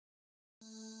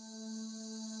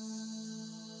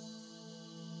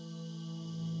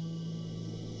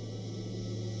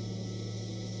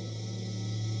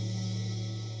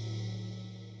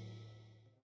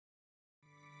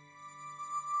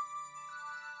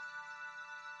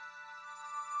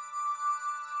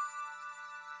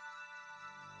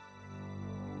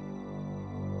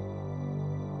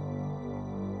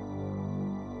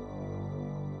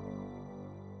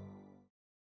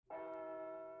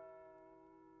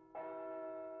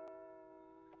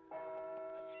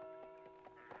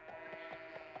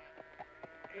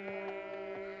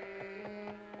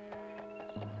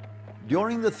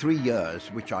During the 3 years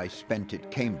which I spent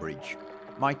at Cambridge,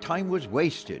 my time was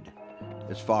wasted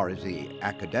as far as the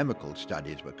academical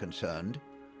studies were concerned.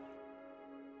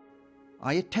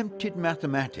 I attempted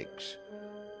mathematics,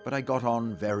 but I got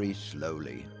on very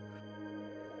slowly.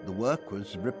 The work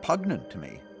was repugnant to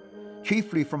me,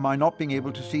 chiefly from my not being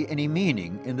able to see any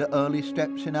meaning in the early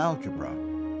steps in algebra.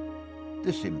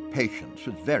 This impatience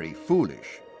was very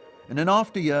foolish, and in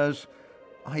after years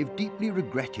I have deeply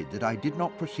regretted that I did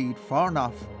not proceed far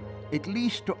enough at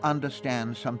least to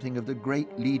understand something of the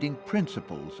great leading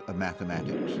principles of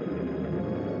mathematics.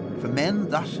 For men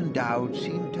thus endowed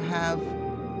seem to have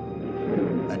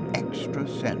an extra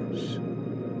sense.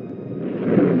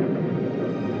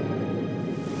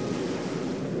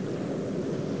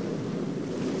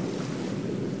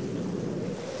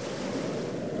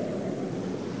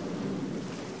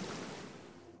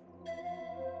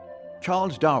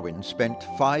 Charles Darwin spent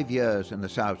 5 years in the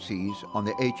South Seas on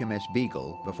the HMS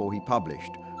Beagle before he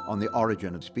published On the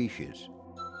Origin of Species.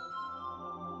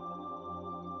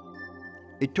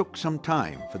 It took some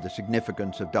time for the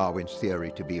significance of Darwin's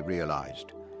theory to be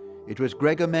realized. It was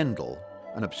Gregor Mendel,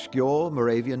 an obscure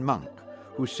Moravian monk,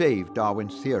 who saved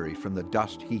Darwin's theory from the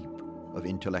dust heap of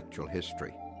intellectual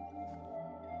history.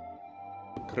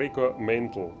 Gregor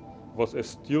Mendel was a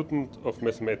student of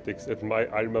mathematics at my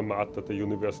alma mater, the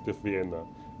University of Vienna.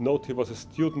 Note, he was a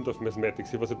student of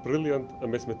mathematics. He was a brilliant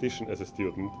mathematician as a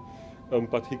student,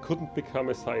 but he couldn't become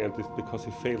a scientist because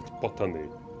he failed botany.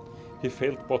 He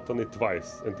failed botany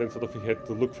twice, and then sort of he had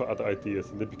to look for other ideas,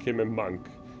 and he became a monk.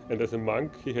 And as a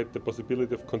monk, he had the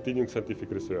possibility of continuing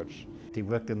scientific research. He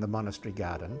worked in the monastery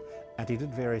garden, and he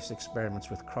did various experiments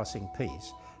with crossing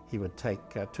peas. He would take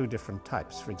 2 different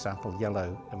types, for example,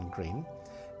 yellow and green,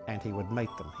 and he would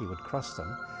mate them, he would cross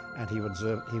them, and he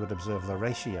would observe the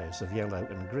ratios of yellow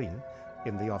and green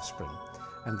in the offspring.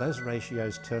 And those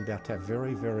ratios turned out to have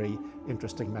very, very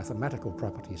interesting mathematical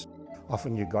properties.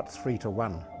 Often you got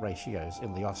 3-to-1 ratios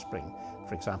in the offspring,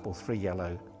 for example, 3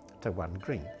 yellow to 1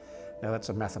 green. Now that's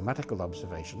a mathematical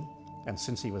observation, and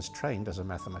since he was trained as a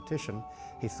mathematician,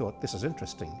 he thought this is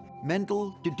interesting.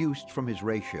 Mendel deduced from his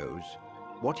ratios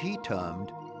what he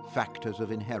termed factors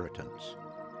of inheritance.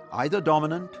 Either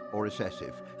dominant or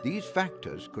recessive, these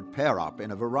factors could pair up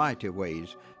in a variety of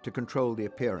ways to control the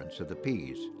appearance of the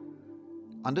peas.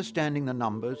 Understanding the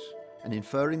numbers and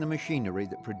inferring the machinery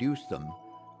that produced them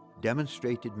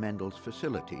demonstrated Mendel's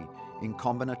facility in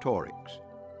combinatorics.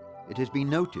 It has been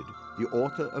noted the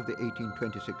author of the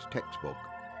 1826 textbook,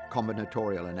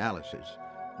 Combinatorial Analysis,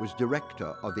 was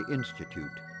director of the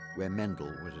institute where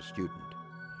Mendel was a student.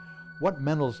 What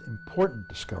Mendel's important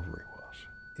discovery was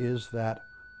is that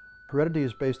heredity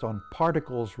is based on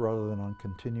particles rather than on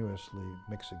continuously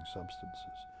mixing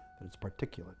substances, that it's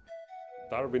particulate.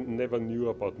 Darwin never knew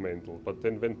about Mendel, but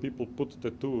then when people put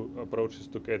the 2 approaches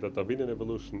together, Darwinian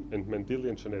evolution and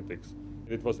Mendelian genetics,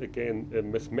 it was again a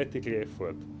mathematical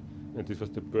effort, and this was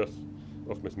the birth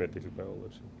of mathematical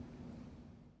biology.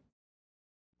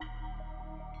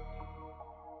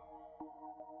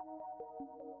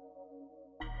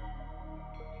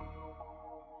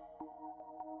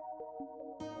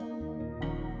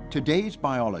 Today's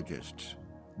biologists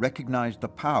recognize the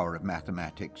power of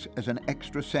mathematics as an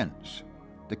extra sense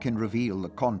that can reveal the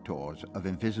contours of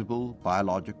invisible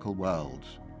biological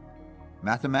worlds.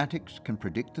 Mathematics can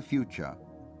predict the future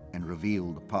and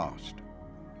reveal the past.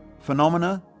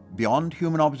 Phenomena beyond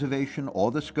human observation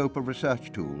or the scope of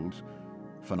research tools,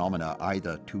 phenomena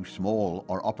either too small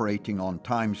or operating on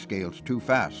time scales too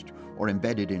fast or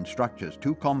embedded in structures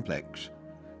too complex,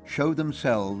 show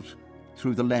themselves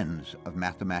through the lens of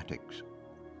mathematics.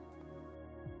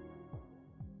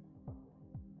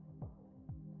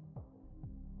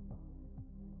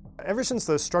 Ever since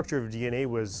the structure of DNA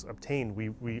was obtained,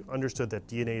 we understood that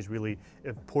DNA is really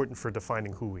important for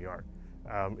defining who we are.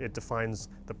 It defines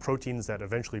the proteins that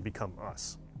eventually become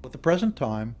us. At the present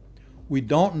time, we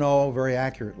don't know very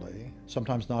accurately,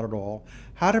 sometimes not at all,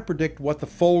 how to predict what the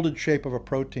folded shape of a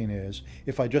protein is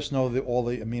if I just know all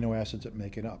the amino acids that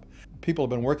make it up. People have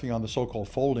been working on the so-called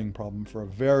folding problem for a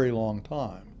very long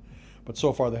time, but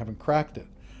so far they haven't cracked it.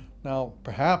 Now,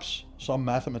 perhaps some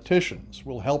mathematicians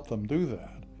will help them do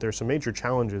that. There's some major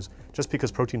challenges just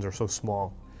because proteins are so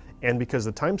small, and because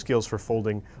the timescales for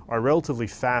folding are relatively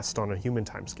fast on a human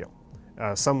timescale.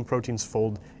 Some proteins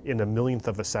fold in a millionth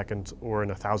of a second or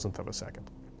in a thousandth of a second.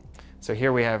 So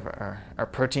here we have our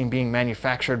protein being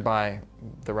manufactured by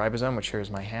the ribosome, which here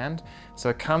is my hand. So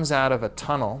it comes out of a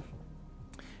tunnel,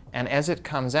 and as it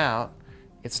comes out,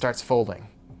 it starts folding.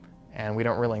 And we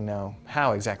don't really know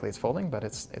how exactly it's folding, but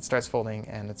it starts folding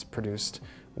and it's produced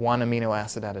one amino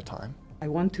acid at a time. I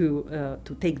want to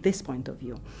take this point of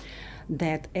view,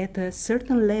 that at a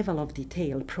certain level of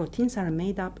detail, proteins are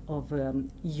made up of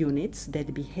units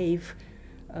that behave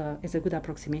as a good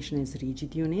approximation as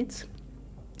rigid units,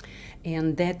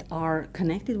 and that are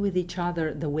connected with each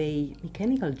other the way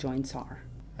mechanical joints are.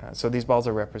 So these balls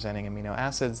are representing amino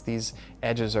acids, these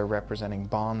edges are representing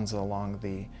bonds along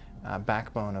the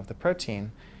backbone of the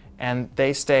protein, and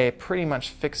they stay pretty much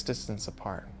fixed distance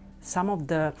apart. Some of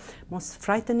the most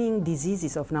frightening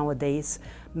diseases of nowadays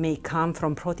may come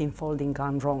from protein folding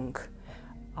gone wrong.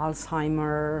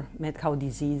 Alzheimer, mad cow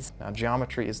disease. Now,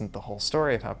 geometry isn't the whole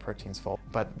story of how proteins fold,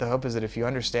 but the hope is that if you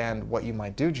understand what you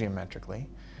might do geometrically,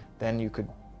 then you could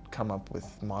come up with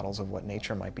models of what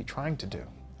nature might be trying to do,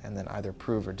 and then either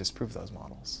prove or disprove those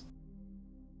models.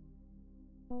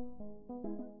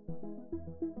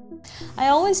 I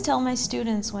always tell my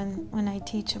students when I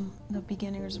teach them the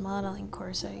beginner's modeling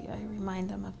course, I remind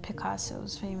them of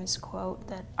Picasso's famous quote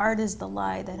that art is the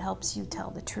lie that helps you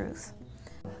tell the truth.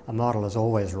 A model is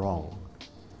always wrong.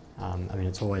 I mean,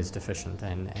 it's always deficient,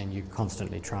 and you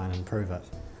constantly try and improve it,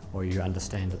 or you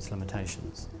understand its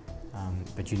limitations.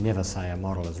 But you never say a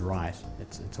model is right.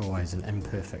 It's always an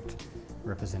imperfect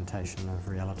representation of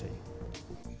reality.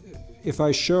 If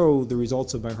I show the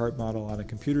results of my heart model on a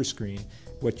computer screen,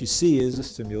 what you see is a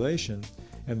simulation,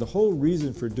 and the whole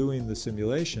reason for doing the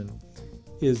simulation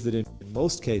is that in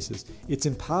most cases it's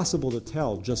impossible to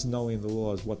tell just knowing the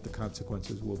laws what the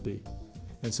consequences will be.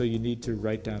 And so you need to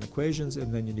write down equations,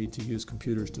 and then you need to use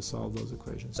computers to solve those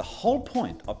equations. The whole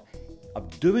point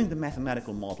of doing the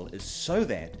mathematical model is so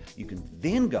that you can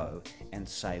then go and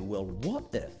say, well, what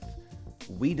if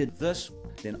we did this?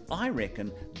 Then I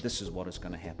reckon this is what is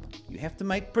going to happen. You have to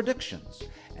make predictions,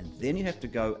 and then you have to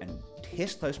go and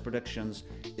test those predictions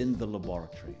in the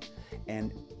laboratory.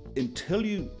 And until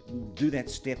you do that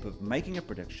step of making a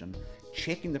prediction,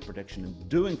 checking the prediction, and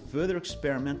doing further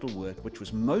experimental work which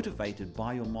was motivated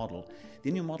by your model,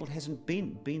 then your model hasn't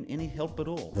been any help at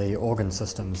all. The organ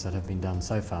systems that have been done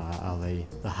so far are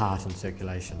the heart and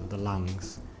circulation, the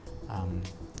lungs,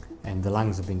 and the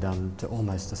lungs have been done to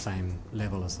almost the same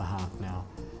level as the heart now,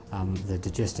 the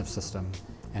digestive system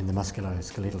and the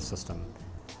musculoskeletal system.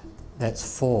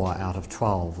 That's 4 out of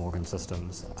 12 organ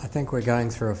systems. I think we're going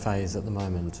through a phase at the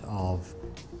moment of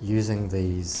using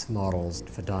these models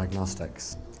for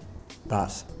diagnostics,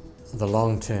 but the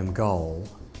long-term goal,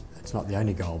 it's not the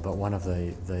only goal, but one of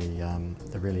the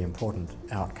really important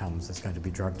outcomes is going to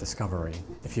be drug discovery.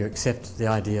 If you accept the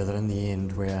idea that in the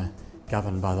end we're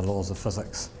governed by the laws of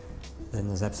physics, then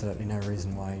there's absolutely no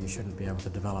reason why you shouldn't be able to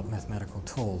develop mathematical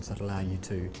tools that allow you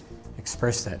to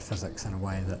express that physics in a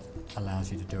way that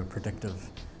allows you to do a predictive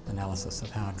analysis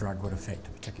of how a drug would affect a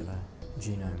particular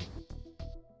genome.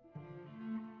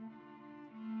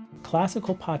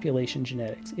 Classical population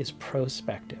genetics is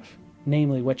prospective.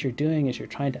 Namely, what you're doing is you're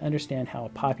trying to understand how a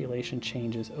population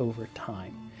changes over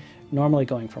time, normally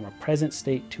going from a present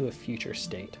state to a future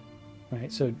state. Right?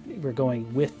 So we're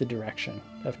going with the direction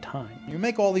of time. You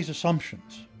make all these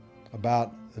assumptions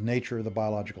about the nature of the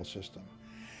biological system.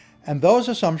 And those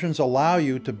assumptions allow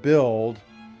you to build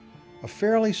a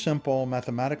fairly simple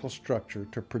mathematical structure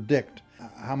to predict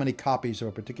how many copies of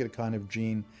a particular kind of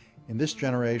gene in this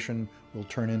generation will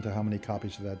turn into how many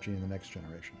copies of that gene in the next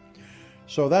generation.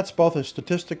 So that's both a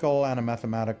statistical and a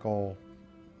mathematical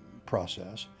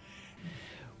process.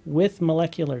 With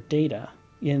molecular data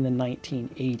in the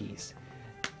 1980s,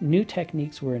 new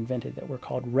techniques were invented that were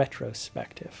called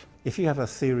retrospective. If you have a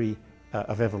theory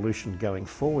of evolution going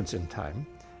forwards in time,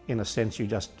 in a sense you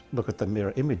just look at the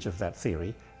mirror image of that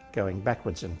theory going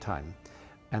backwards in time.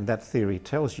 And that theory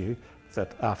tells you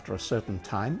that after a certain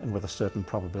time and with a certain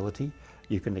probability,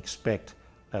 you can expect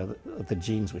the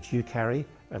genes which you carry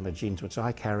and the genes which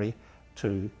I carry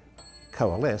to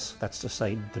coalesce, that's to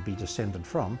say, to be descended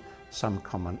from some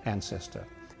common ancestor.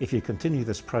 If you continue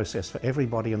this process for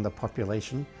everybody in the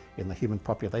population, in the human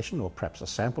population, or perhaps a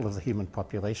sample of the human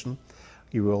population,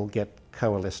 you will get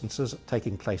coalescences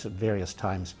taking place at various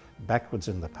times backwards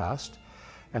in the past,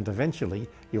 and eventually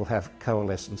you'll have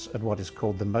coalescence at what is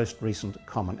called the most recent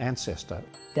common ancestor.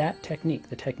 That technique,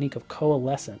 the technique of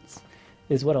coalescence,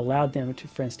 is what allowed them to,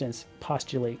 for instance,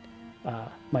 postulate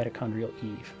mitochondrial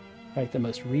Eve, right? The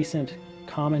most recent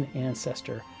common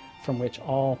ancestor from which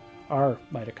all our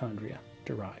mitochondria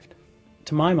derived.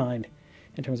 To my mind,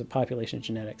 in terms of population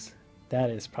genetics, that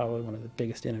is probably one of the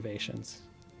biggest innovations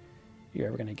you're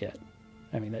ever going to get.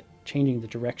 I mean, that changing the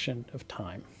direction of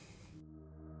time.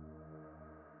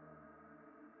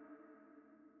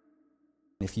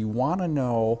 If you want to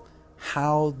know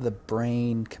how the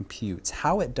brain computes,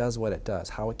 how it does what it does,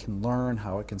 how it can learn,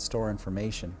 how it can store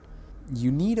information,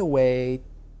 you need a way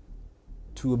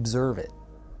to observe it,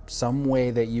 some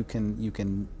way that you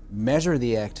can measure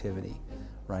the activity,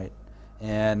 right,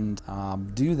 and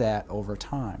do that over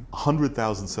time.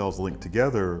 100,000 cells linked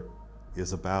together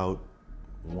is about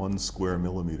 1 square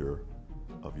millimeter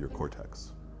of your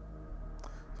cortex.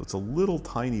 So it's a little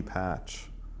tiny patch,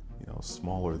 you know,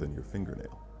 smaller than your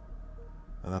fingernail.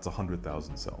 And that's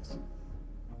 100,000 cells.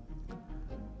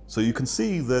 So you can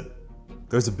see that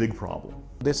there's a big problem.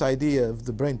 This idea of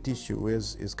the brain tissue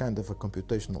is kind of a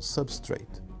computational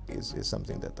substrate, is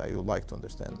something that I would like to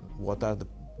understand. What are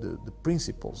the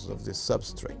principles of this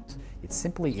substrate? It's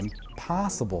simply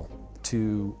impossible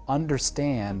to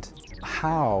understand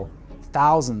how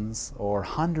thousands or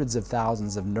hundreds of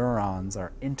thousands of neurons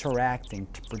are interacting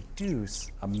to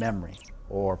produce a memory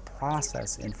or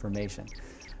process information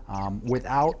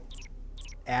without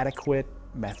adequate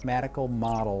mathematical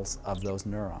models of those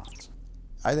neurons.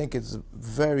 I think it's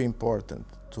very important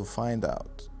to find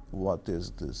out what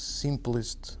is the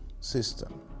simplest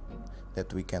system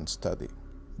that we can study,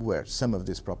 where some of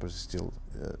these properties still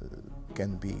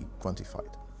can be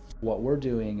quantified. What we're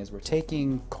doing is we're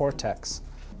taking cortex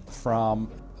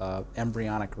from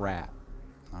embryonic rat,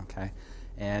 okay,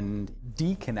 and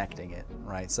deconnecting it,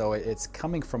 right? So it's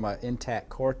coming from an intact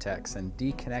cortex and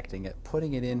deconnecting it,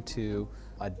 putting it into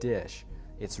a dish.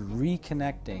 It's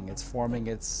reconnecting, it's forming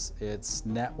its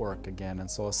network again,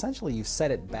 and so essentially you've set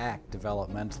it back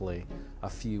developmentally a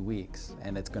few weeks,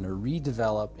 and it's going to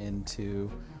redevelop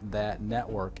into that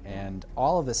network, and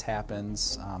all of this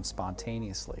happens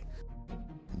spontaneously.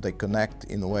 They connect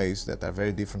in ways that are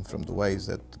very different from the ways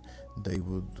that they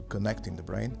would connect in the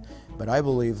brain, but I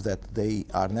believe that they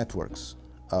are networks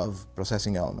of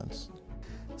processing elements.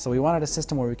 So we wanted a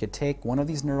system where we could take one of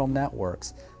these neural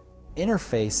networks,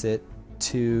 interface it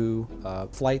to a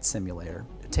flight simulator,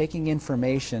 taking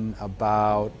information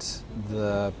about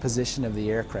the position of the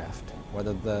aircraft,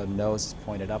 whether the nose is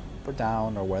pointed up or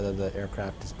down, or whether the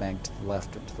aircraft is banked to the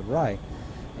left or to the right,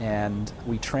 and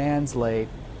we translate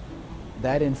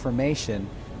that information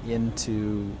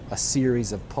into a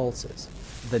series of pulses.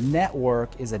 The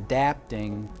network is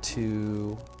adapting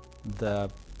to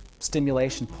the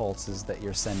stimulation pulses that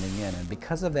you're sending in, and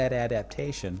because of that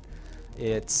adaptation,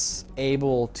 it's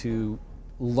able to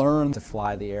learn to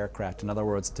fly the aircraft. In other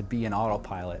words, to be an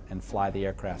autopilot and fly the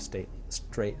aircraft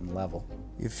straight and level.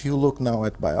 If you look now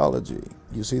at biology,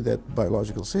 you see that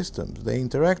biological systems, they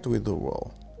interact with the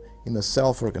world in a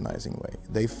self-organizing way.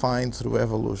 They find through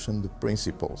evolution the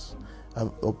principles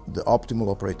of the optimal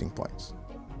operating points.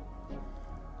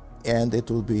 And it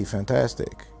would be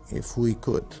fantastic if we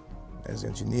could, as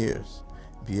engineers,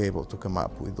 be able to come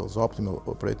up with those optimal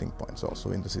operating points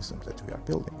also in the systems that we are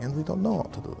building, and we don't know how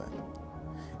to do that.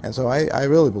 And so I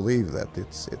really believe that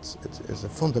it's a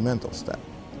fundamental step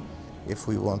if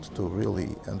we want to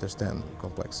really understand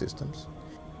complex systems.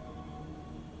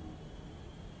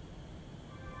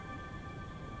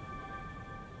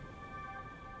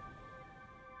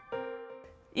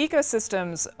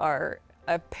 Ecosystems are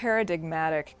a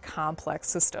paradigmatic, complex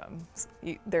system.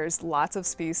 There's lots of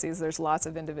species, there's lots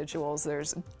of individuals,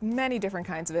 there's many different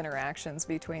kinds of interactions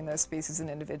between those species and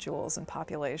individuals and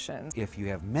populations. If you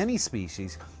have many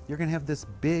species, you're going to have this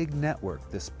big network,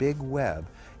 this big web,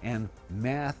 and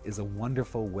math is a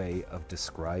wonderful way of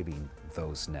describing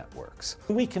those networks.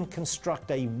 We can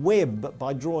construct a web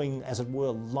by drawing, as it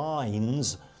were,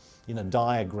 lines in a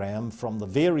diagram from the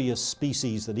various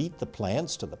species that eat the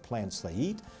plants to the plants they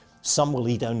eat. Some will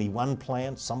eat only one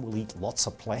plant, some will eat lots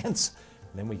of plants.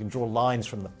 And then we can draw lines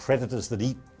from the predators that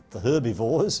eat the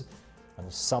herbivores,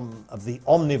 and some of the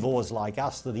omnivores like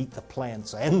us that eat the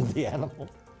plants and the animals.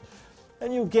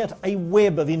 And you get a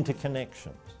web of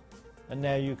interconnections. And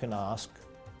now you can ask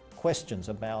questions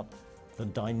about the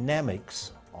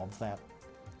dynamics of that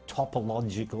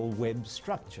topological web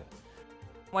structure.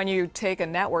 When you take a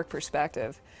network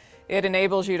perspective, it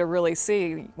enables you to really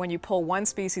see when you pull one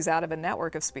species out of a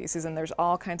network of species and there's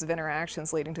all kinds of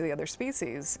interactions leading to the other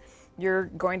species, you're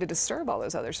going to disturb all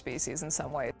those other species in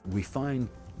some way. We find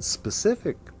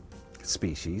specific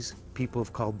species, people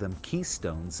have called them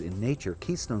keystones in nature,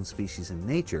 keystone species in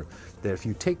nature, that if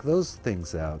you take those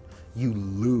things out, you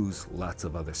lose lots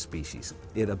of other species.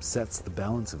 It upsets the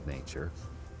balance of nature,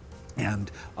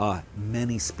 and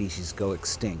many species go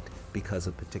extinct because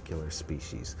a particular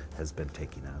species has been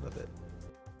taken out of it.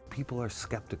 People are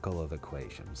skeptical of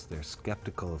equations. They're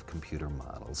skeptical of computer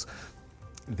models.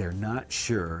 They're not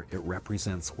sure it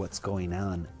represents what's going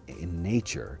on in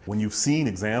nature. When you've seen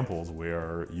examples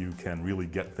where you can really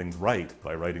get things right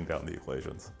by writing down the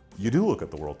equations, you do look at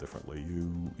the world differently.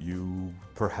 You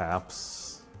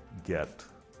perhaps get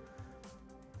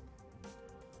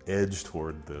edged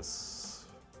toward this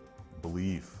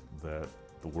belief that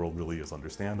the world really is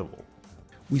understandable.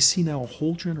 We see now a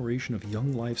whole generation of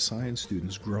young life science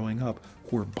students growing up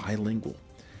who are bilingual.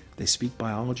 They speak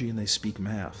biology and they speak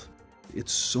math.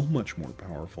 It's so much more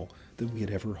powerful than we had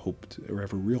ever hoped or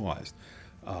ever realized.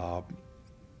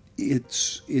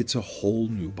 It's a whole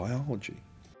new biology.